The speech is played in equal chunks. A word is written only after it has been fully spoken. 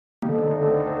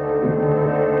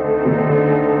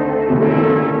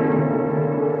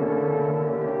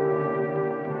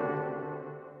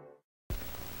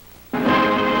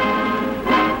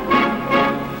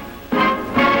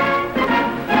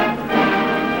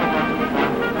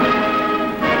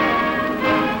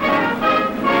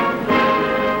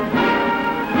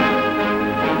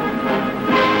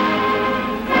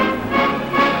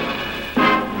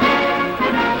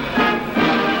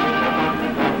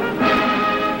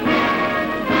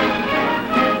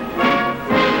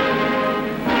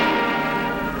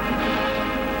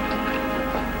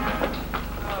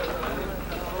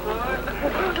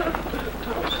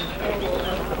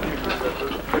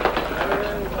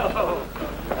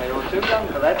You're too young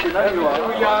for that, you know you are.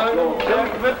 Too young.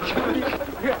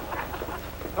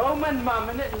 Home and Mum,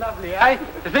 isn't it lovely, eh? I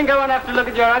think I won't have to look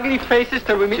at your ugly faces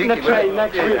till we meet in the train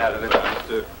next week.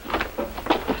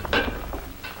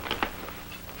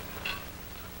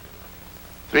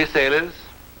 3 sailors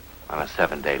on a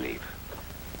 7-day leave.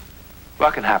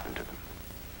 What can happen to them?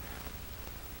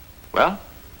 Well,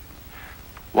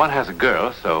 one has a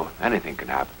girl, so anything can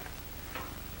happen.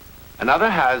 Another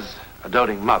has a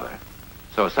doting mother,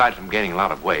 so aside from gaining a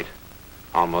lot of weight,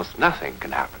 almost nothing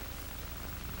can happen.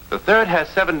 The third has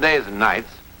 7 days and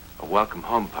nights, a welcome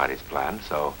home party's planned,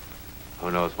 so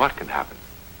who knows what can happen.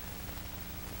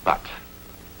 But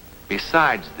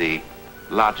besides the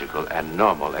logical and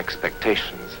normal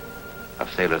expectations of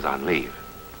sailors on leave,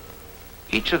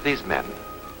 each of these men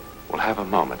will have a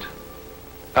moment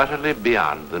utterly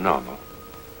beyond the normal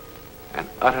and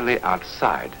utterly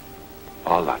outside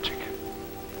all logic.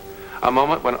 A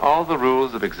moment when all the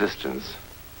rules of existence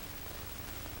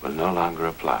will no longer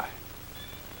apply.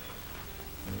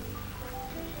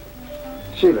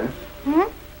 Sheila? Well,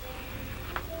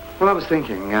 I was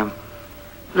thinking,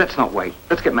 let's not wait.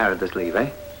 Let's get married this leave,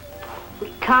 eh? We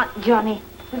can't, Johnny.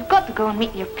 We've got to go and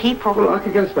meet your people. Well, I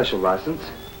could get a special license.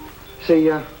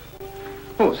 See,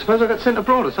 suppose I got sent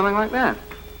abroad or something like that.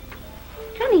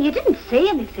 Johnny, you didn't say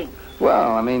anything.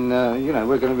 Well, I mean,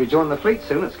 we're going to rejoin the fleet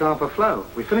soon at Scapa Flow.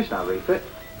 We finished our refit.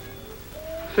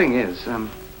 Thing is,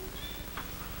 I've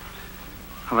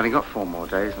only got 4 more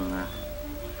days and,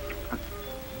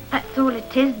 That's all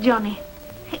it is, Johnny.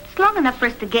 It's long enough for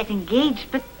us to get engaged,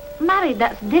 but married,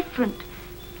 that's different.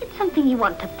 It's something you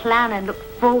want to plan and look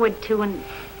forward to and...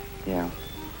 Yeah.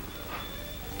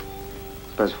 I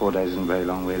suppose 4 days isn't very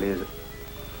long, really, is it?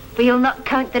 We'll not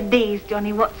count the days,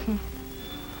 Johnny Watson.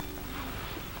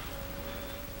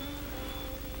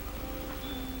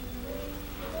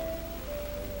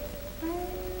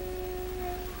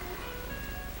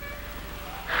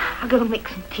 I'll go and make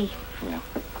some tea. Yeah.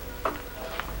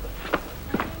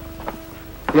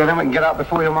 Yeah, then we can get out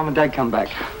before your mum and dad come back.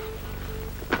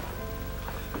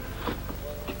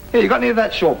 Here, you got any of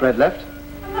that shortbread left?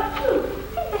 I've got 2. I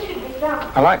think there should be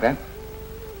some. I like that.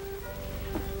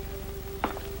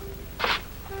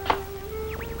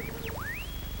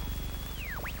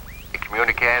 The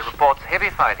communique reports heavy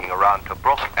fighting around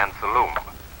Tobruk and Saloum.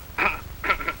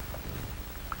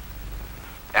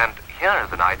 And here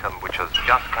is an item which has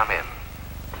just come in.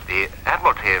 The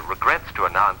Admiralty regrets to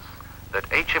announce that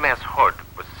HMS Hood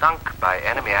was sunk by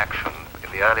enemy action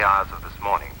in the early hours of this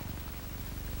morning.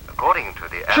 According to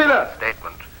the Admiral's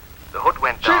statement, the Hood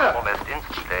went down almost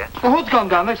instantly. The Hood's gone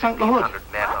down. They sunk the Hood.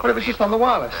 But it was just on the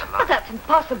wireless. Oh, that's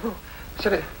impossible.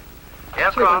 Said it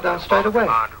Aircraft went down straight away.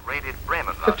 Raided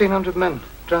Bremen. 1,500 men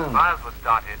drowned. Fires were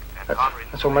started and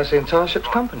That's almost the entire ship's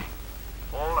company.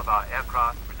 All of our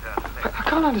aircraft returned safe. I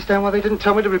can't understand why they didn't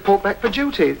tell me to report back for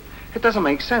duty. It doesn't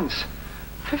make sense.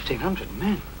 1,500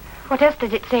 men. What else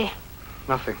did it say?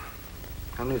 Nothing.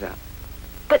 Only that.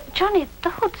 But, Johnny, the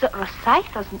Hood's at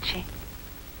Rosyth, isn't she?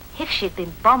 If she'd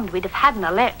been bombed, we'd have had an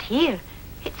alert here.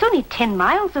 It's only 10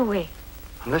 miles away.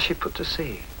 Unless she put to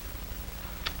sea.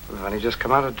 We've only just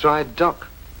come out of dry dock.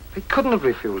 They couldn't have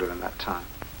refueled her in that time.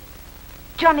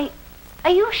 Johnny,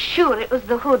 are you sure it was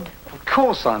the Hood? Of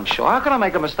course I'm sure. How can I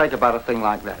make a mistake about a thing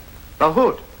like that? The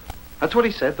Hood. That's what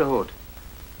he said, the Hood.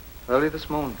 Early this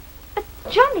morning. But,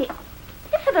 Johnny,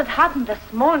 if it had happened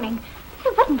this morning, they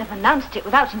wouldn't have announced it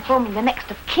without informing the next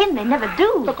of kin. They never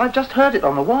do. Look, I just heard it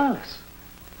on the wireless.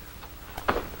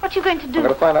 What are you going to do? I'm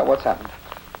going to find out what's happened.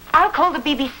 I'll call the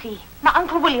BBC. My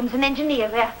Uncle William's an engineer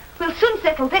there. We'll soon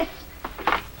settle this.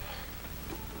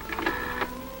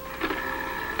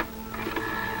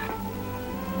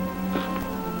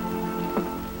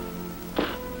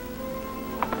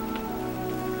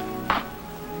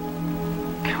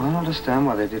 Can't understand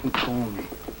why they didn't call me.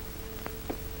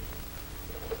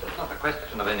 It's not a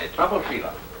question of any trouble,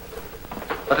 Sheila.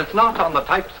 But it's not on the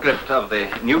typescript of the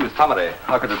news summary.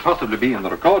 How could it possibly be in the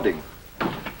recording?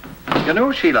 You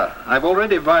know, Sheila, I've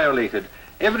already violated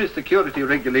every security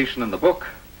regulation in the book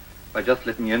by just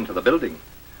letting you into the building.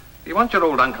 Do you want your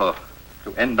old uncle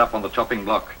to end up on the chopping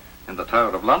block in the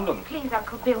Tower of London? Please,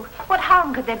 Uncle Bill, what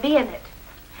harm could there be in it?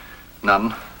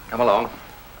 None. Come along.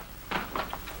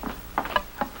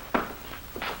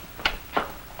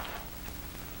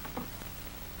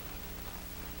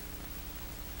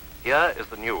 Here is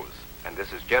the news, and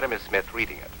this is Jeremy Smith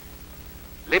reading it.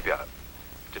 Libya.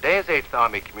 Today's 8th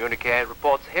Army communique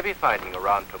reports heavy fighting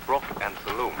around Tobruk and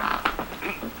Saloum.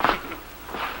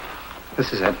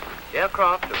 This is Ed.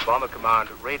 Aircraft of Bomber Command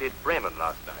raided Bremen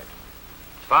last night.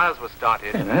 Fires were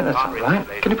started Hey, man, that's and not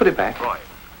right. Can you put it back? destroyed.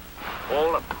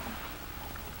 All of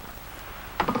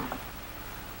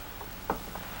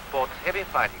reports heavy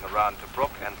fighting around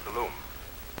Tobruk and Saloum.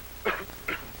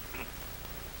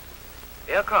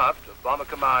 Aircraft of Bomber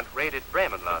Command raided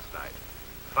Bremen last night.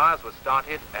 Fires were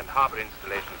started and harbor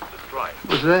installations destroyed. It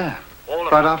was there. All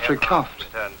of Right our after it aircraft coughed.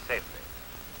 returned safely.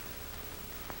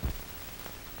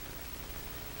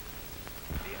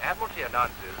 The Admiralty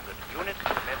announces that units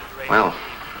of the Mediterranean Well.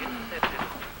 intercepted.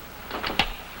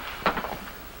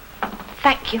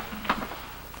 Thank you.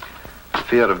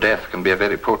 Fear of death can be a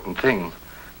very potent thing.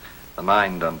 The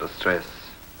mind under stress.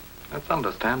 That's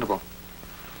understandable.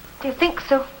 Do you think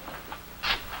so?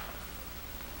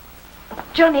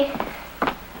 Johnny,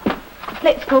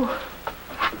 let's go.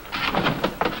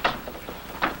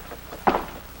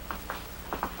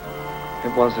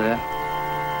 It was there.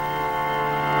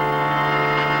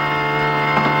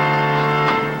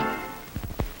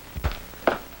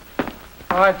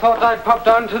 Oh, I thought I'd pop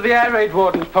down to the air raid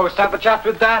warden's post, have a chat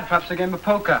with Dad, perhaps a game of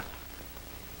poker.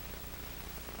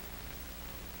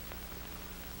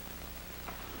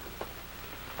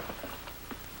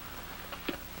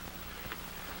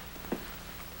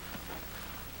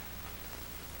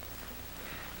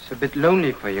 It's a bit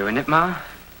lonely for you, isn't it, Ma?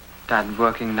 Dad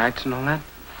working nights and all that.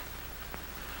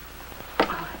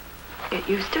 Get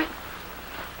used to it.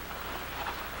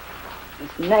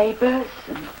 There's neighbours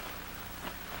and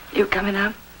you coming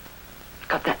home.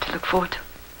 Got that to look forward to.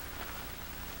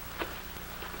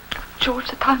 George,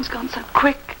 the time's gone so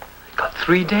quick. Got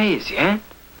 3 days, yeah?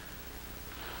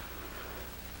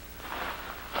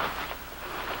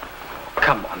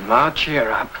 Come on, Ma, cheer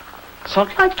up. It's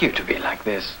not like you to be like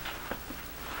this.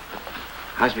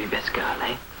 How's me best girl,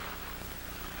 eh?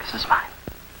 Business mine.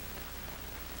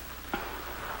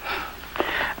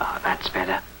 Oh, that's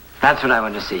better. That's what I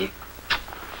want to see.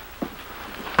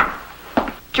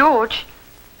 George,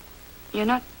 you're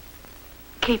not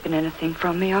keeping anything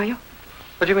from me, are you?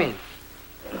 What do you mean?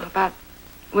 About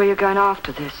where you're going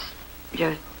after this.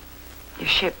 Your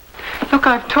ship. Look,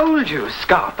 I've told you,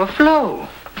 Scarpa Flow.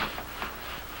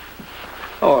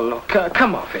 Oh, look,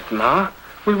 come off it, Ma.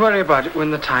 We'll worry about it when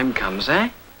the time comes, eh?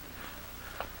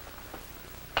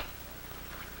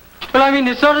 Well, I mean,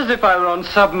 it's not as if I were on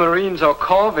submarines or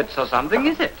corvettes or something,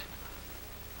 is it?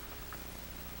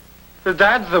 Well,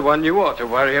 Dad's the one you ought to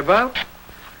worry about.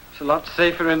 It's a lot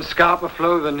safer in Scarpa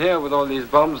Flow than here with all these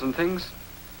bombs and things.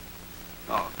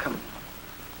 Oh, come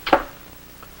on.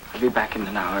 I'll be back in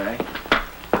an hour, eh?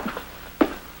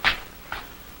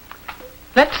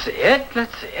 Let's see it,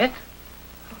 let's see it.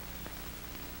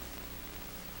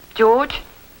 George,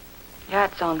 your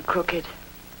hat's on crooked.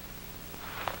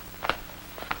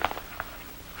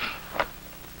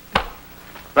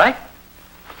 Right?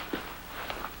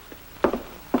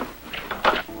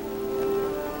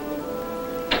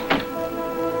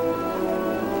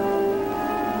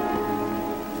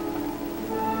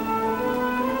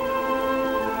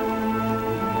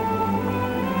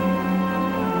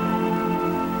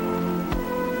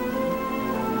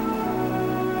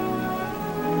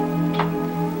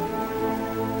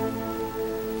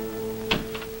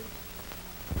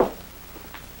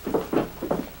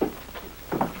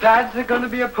 Dad's there going to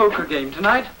be a poker game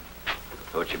tonight?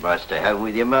 Thought you might stay home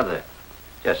with your mother.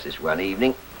 Just this one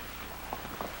evening.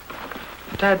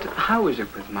 Dad, how is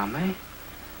it with Mum, eh?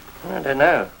 I don't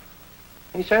know.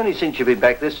 It's only since you've been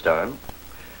back this time.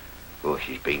 Oh,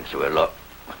 she's been through a lot.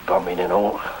 Bombing and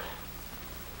all.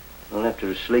 I'll have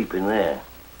to sleep in there.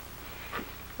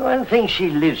 One thing she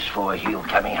lives for is you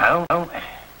coming home.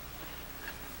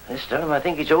 This time I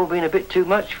think it's all been a bit too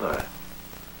much for her.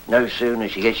 No sooner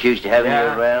she gets used to having you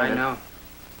around. I know.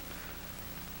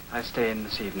 I stay in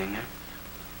this evening,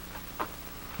 eh?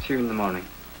 See you in the morning.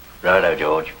 Righto,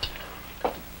 George.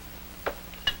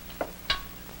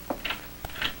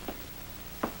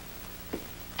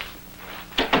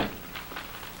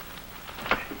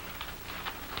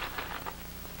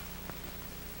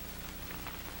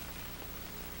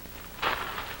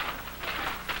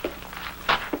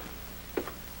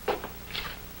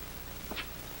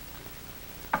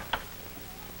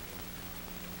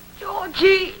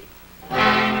 Georgie!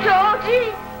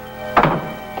 Georgie!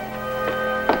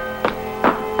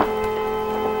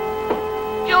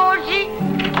 Georgie!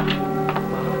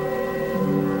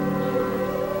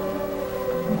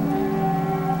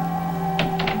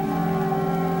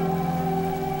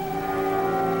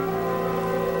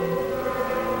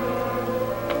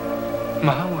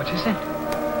 Ma, what is it?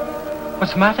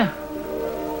 What's the matter?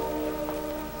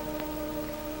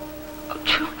 Oh,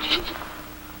 Georgie.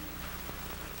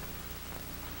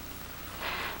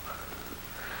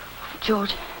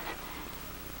 George,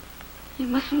 you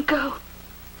mustn't go.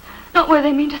 Not where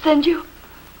they mean to send you.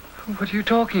 What are you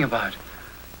talking about?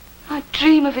 I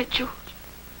dream of it, George.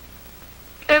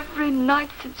 every night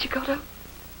since you got up.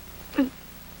 And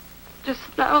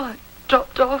just now I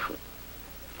dropped off.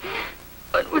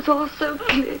 It was all so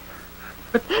clear.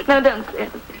 But now don't say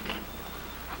anything.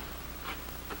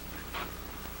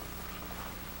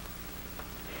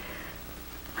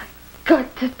 I've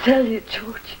got to tell you,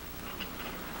 George.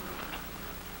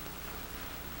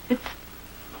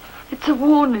 It's a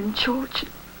warning, George.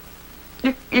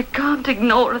 You can't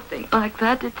ignore a thing like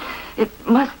that. It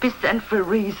must be sent for a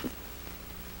reason.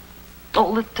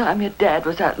 All the time your dad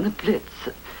was out in the Blitz.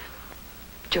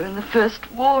 During the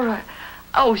First War, I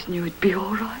always knew it'd be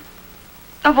all right.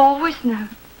 I've always known.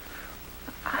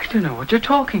 I don't know what you're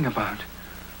talking about.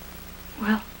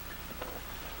 Well,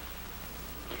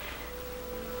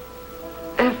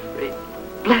 every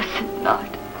blessed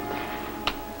night,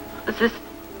 there's this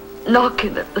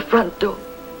knocking at the front door.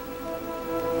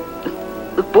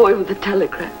 The boy with the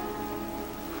telegram.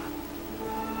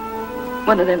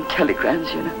 One of them telegrams,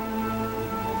 you know.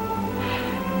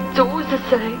 It's always the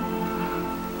same.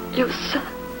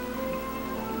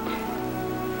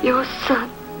 Your son,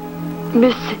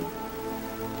 missing,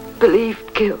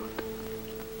 believed killed,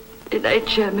 in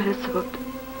HMS Hood.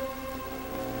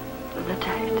 And the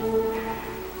date,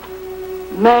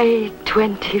 May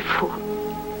 24th.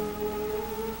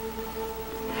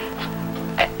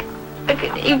 I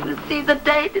can even see the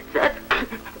date. It's that.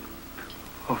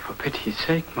 Oh, for pity's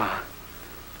sake, Ma.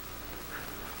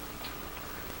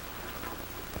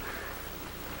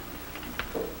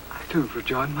 I don't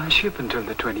rejoin my ship until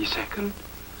the 22nd.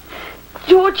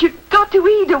 George, you've got to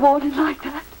read a warning like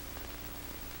that.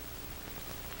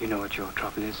 You know what your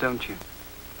trouble is, don't you?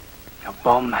 You're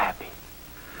bomb happy.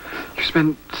 You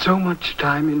spend so much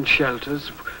time in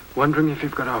shelters, wondering if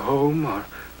you've got a home or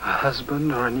a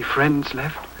husband or any friends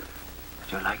left.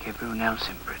 But you're like everyone else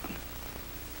in Britain.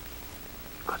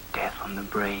 You've got death on the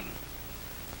brain.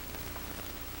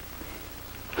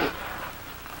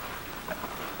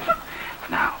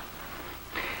 Now,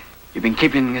 you've been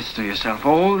keeping this to yourself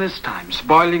all this time,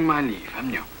 spoiling my leave,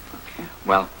 haven't you?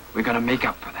 Well, we're going to make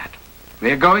up for that.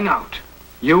 We're going out,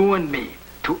 you and me,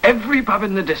 to every pub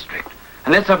in the district.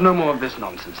 And let's have no more of this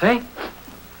nonsense, eh?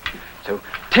 So,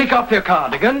 take off your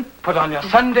cardigan, put on your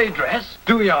Sunday dress,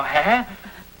 do your hair.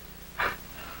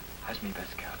 How's me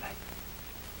best girl, like?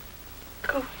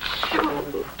 Oh,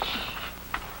 George.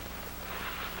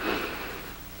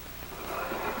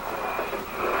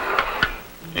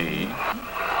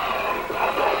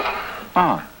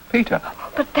 Ah, Peter.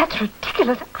 But that's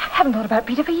ridiculous. I haven't thought about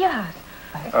Peter for years.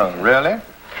 Oh, really?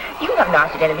 You haven't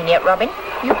answered anything yet, Robin.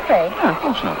 You afraid? No, of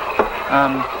course not.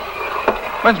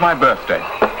 When's my birthday?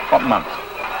 What month?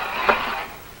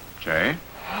 J.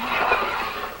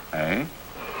 A.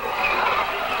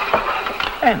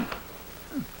 N.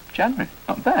 January.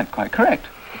 Not bad. Quite correct.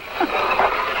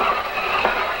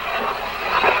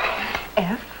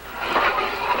 F.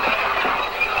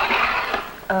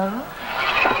 O.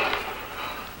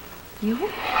 U.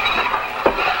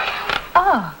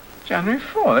 R. January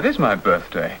 4. That is my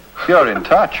birthday. You're in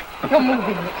touch. You're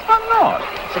moving it. I'm not.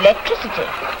 It's electricity.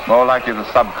 More likely the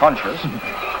subconscious.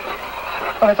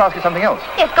 Well, let's ask you something else.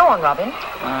 Yes, go on, Robin. All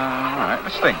right.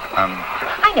 Let's think.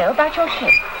 I know about your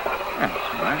ship. Yes,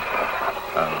 all right.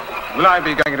 Will I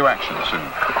be going into action soon?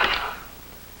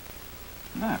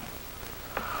 No.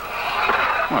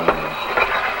 Well,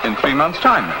 in 3 months'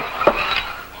 time,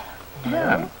 then.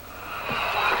 No.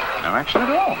 No action at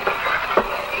all.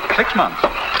 6 months.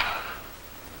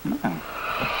 No.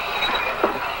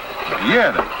 A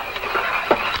year, then.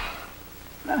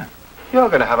 No. You're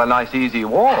going to have a nice, easy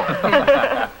war.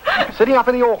 Sitting up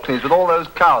in the Orkneys with all those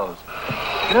cows.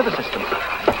 You know the system.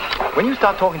 When you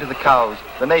start talking to the cows,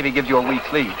 the Navy gives you a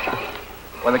week's leave.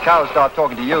 When the cows start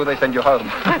talking to you, they send you home.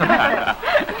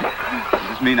 Does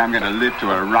this mean I'm going to live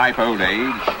to a ripe old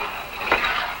age?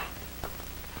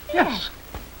 Yes.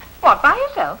 What, by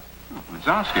yourself? Well, let's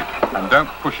ask it. And don't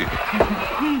push it.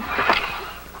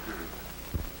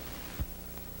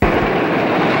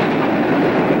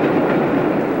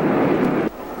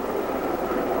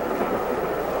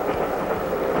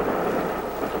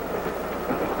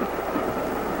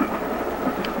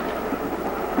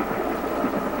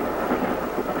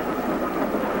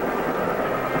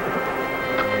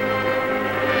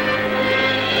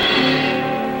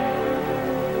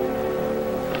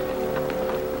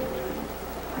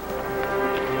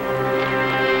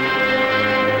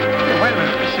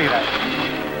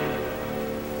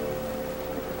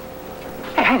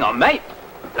 Hang on, mate.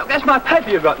 Look, that's my paper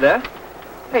you've got there.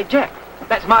 Hey, Jack,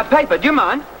 that's my paper. Do you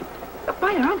mind? Look,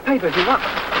 buy your own paper if you want.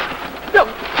 Look,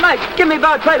 mate, give me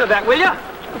my paper back, will you?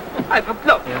 Hey,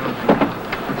 look.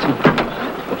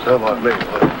 So might me.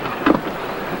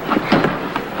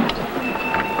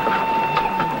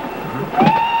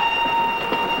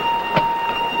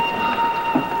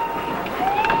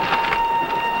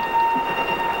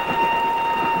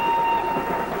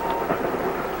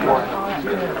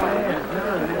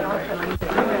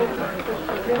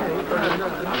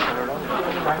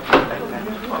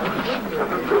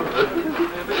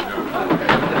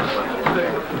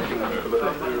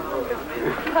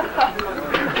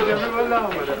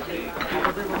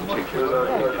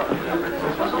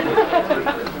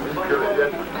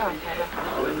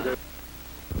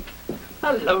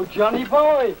 Hello, Johnny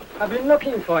boy. I've been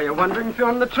looking for you, wondering if you're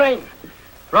on the train.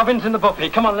 Robin's in the buffet.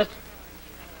 Come on, let's...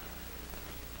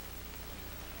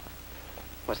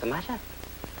 What's the matter?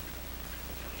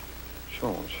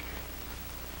 George.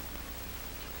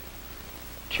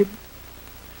 Do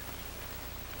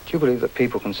you believe that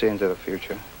people can see into the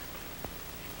future?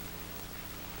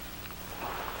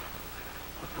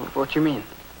 What do you mean?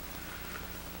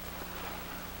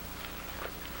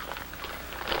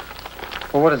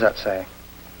 Well, what does that say?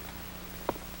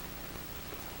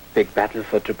 Big battle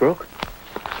for Tobruk?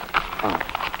 Oh.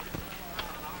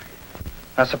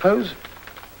 Now, suppose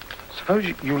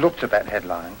you looked at that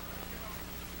headline,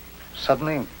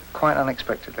 suddenly, and quite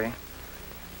unexpectedly,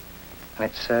 and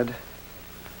it said,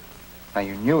 now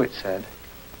you knew it said,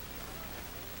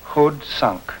 Hood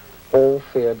sunk, all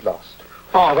feared lost.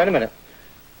 Oh, wait a minute.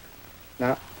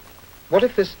 Now, what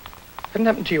if this hadn't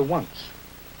happened to you once,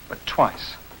 but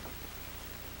twice?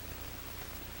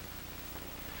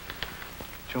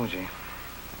 Georgie,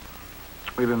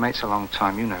 we've been mates a long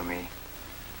time, you know me.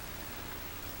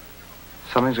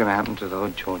 Something's going to happen to the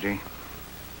Hood, Georgie.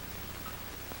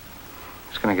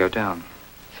 It's going to go down.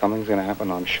 Something's going to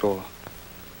happen, I'm sure.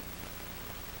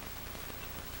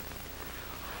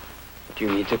 Do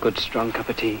you need a good, strong cup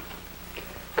of tea?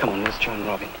 Come on, let's join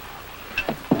Robin.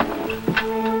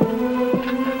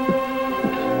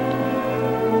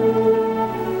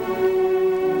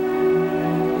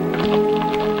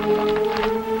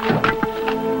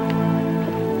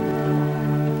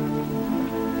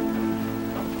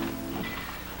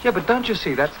 Yeah, but don't you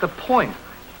see, that's the point.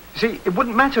 You see, it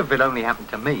wouldn't matter if it only happened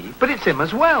to me, but it's him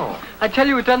as well. I tell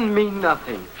you, it doesn't mean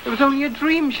nothing. It was only a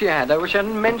dream she had. I wish I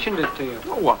hadn't mentioned it to you.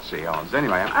 Well, what's the odds?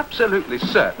 Anyway, I'm absolutely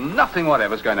certain nothing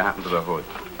whatever's going to happen to the Hood.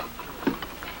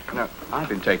 You know, I've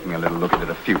been taking a little look into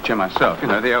the future myself. You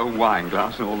know, the old wine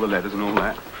glass and all the letters and all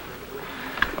that.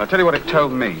 I'll tell you what it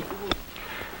told me.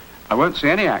 I won't see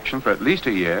any action for at least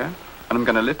a year, and I'm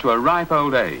going to live to a ripe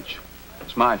old age.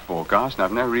 It's my forecast, and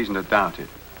I've no reason to doubt it.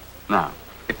 Now,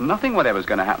 if nothing whatever's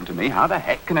going to happen to me, how the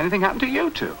heck can anything happen to you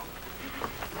two?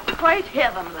 White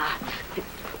heather, lads.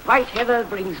 White heather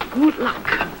brings good luck.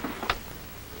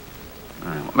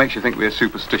 What makes you think we're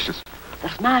superstitious?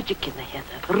 There's magic in the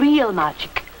heather, real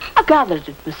magic. I gathered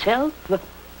it myself,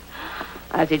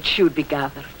 as it should be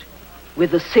gathered,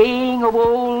 with the saying of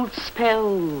old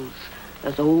spells,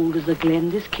 as old as the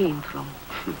glen this came from.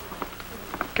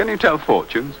 Can you tell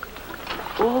fortunes?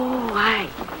 Oh, aye.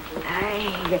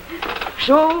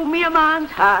 Show me a man's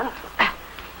hand.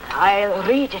 I'll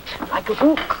read it like a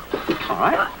book. All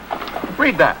right.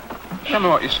 Read that. Tell me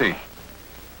what you see.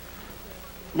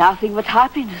 Nothing but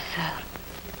happiness, sir.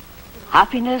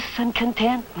 Happiness and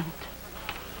contentment.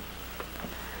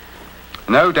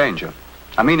 No danger.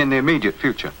 I mean in the immediate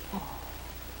future.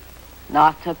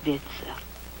 Not a bit, sir.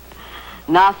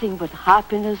 Nothing but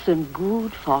happiness and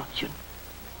good fortune.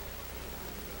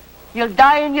 You'll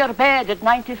die in your bed at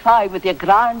 95 with your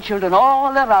grandchildren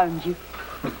all around you.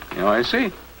 Oh, I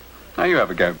see. Now you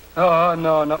have a go. Oh,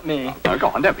 no, not me. No, go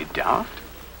on, don't be daft.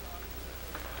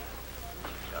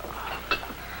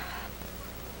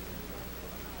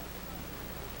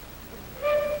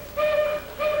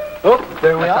 Oh,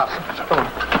 there we are. Come on.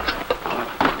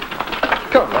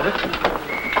 Come on, Robert.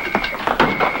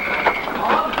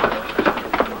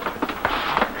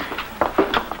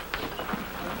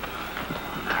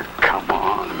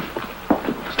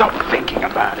 Stop thinking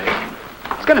about it.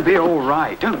 It's going to be all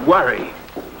right. Don't worry.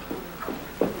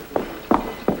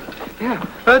 Yeah,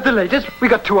 heard the latest. We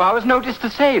got 2 hours' notice to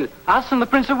sail. Us and the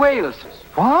Prince of Wales.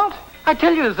 What? I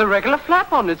tell you, there's a regular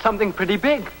flap on it. Something pretty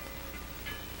big.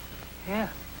 Yeah.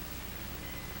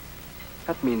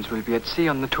 That means we'll be at sea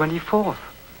on the 24th.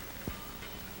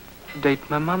 Date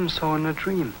my mum saw in a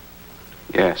dream.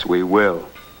 Yes, we will.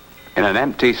 In an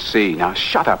empty sea. Now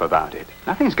shut up about it.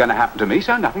 Nothing's going to happen to me,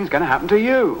 so nothing's going to happen to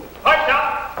you. Right,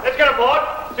 now, let's get aboard.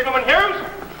 Signalman Hughes?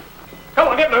 Come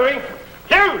on, get moving.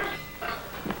 Hughes!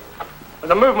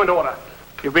 There's a movement order.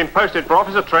 You've been posted for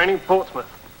officer training, Portsmouth.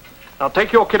 Now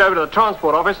take your kid over to the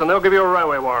transport office and they'll give you a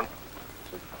railway warrant.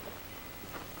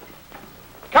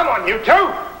 Come on, you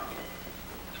two!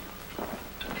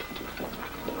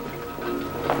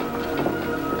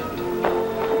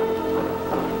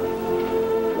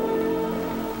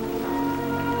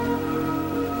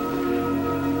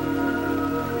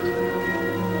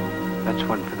 That's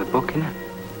one for the book, isn't it?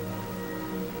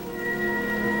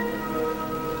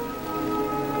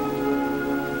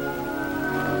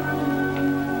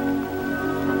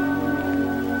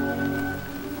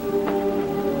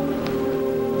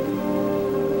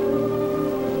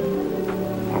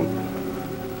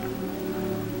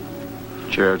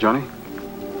 Cheerio, Johnny.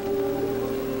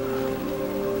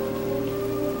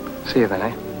 See you then,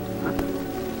 eh?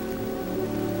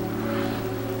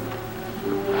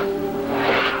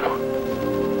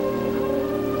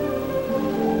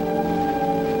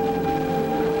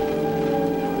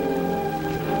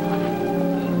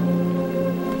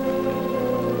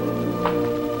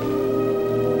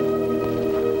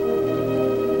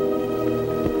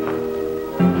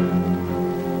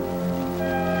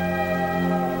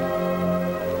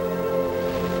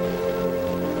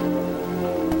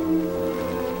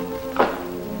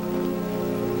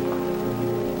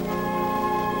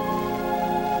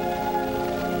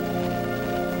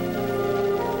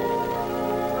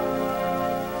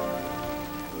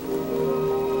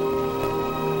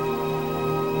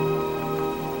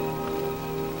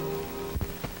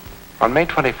 On May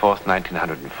 24th,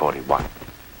 1941,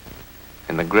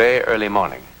 in the gray early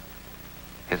morning,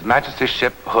 His Majesty's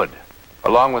ship Hood,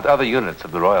 along with other units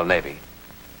of the Royal Navy,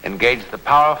 engaged the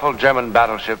powerful German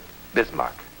battleship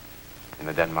Bismarck in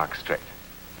the Denmark Strait.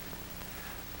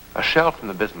 A shell from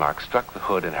the Bismarck struck the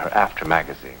Hood in her after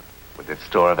magazine with its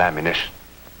store of ammunition.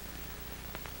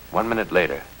 1 minute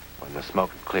later, when the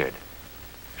smoke had cleared,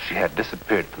 she had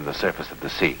disappeared from the surface of the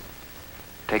sea,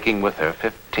 taking with her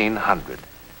 1,500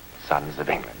 sons of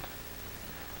England.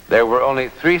 There were only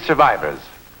 3 survivors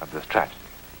of this tragedy.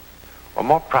 Or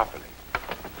more properly,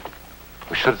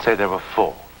 we should say there were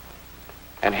 4.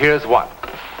 And here's one.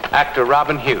 Actor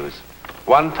Robin Hughes,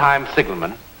 one-time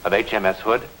signalman of HMS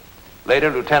Hood, later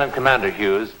Lieutenant Commander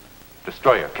Hughes,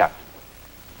 destroyer captain.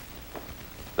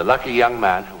 The lucky young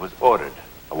man who was ordered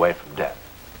away from death.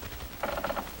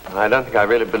 I don't think I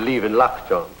really believe in luck,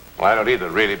 John. Well, I don't either,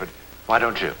 really, but why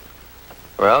don't you?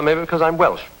 Well, maybe because I'm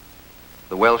Welsh.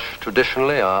 The Welsh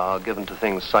traditionally are given to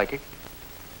things psychic.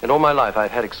 In all my life,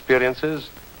 I've had experiences,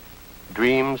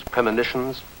 dreams,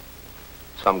 premonitions,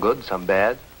 some good, some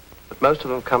bad, but most of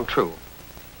them come true.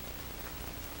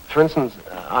 For instance,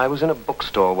 I was in a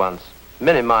bookstore once,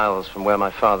 many miles from where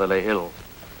my father lay ill.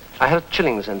 I had a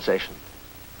chilling sensation.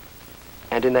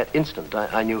 And in that instant,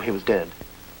 I knew he was dead.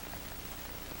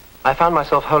 I found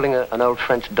myself holding an old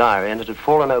French diary, and it had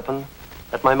fallen open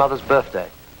at my mother's birthday,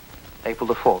 April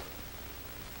the 4th.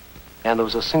 And there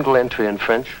was a single entry in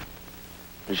French,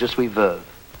 Je suis veuve.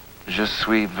 Je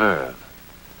suis veuve.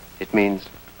 It means,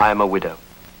 I am a widow.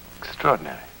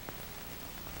 Extraordinary.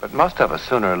 But most of us,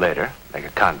 sooner or later, make a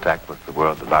contact with the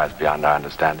world that lies beyond our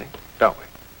understanding, don't we?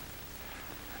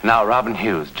 Now, Robin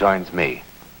Hughes joins me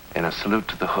in a salute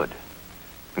to the Hood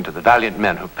and to the valiant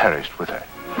men who perished with her.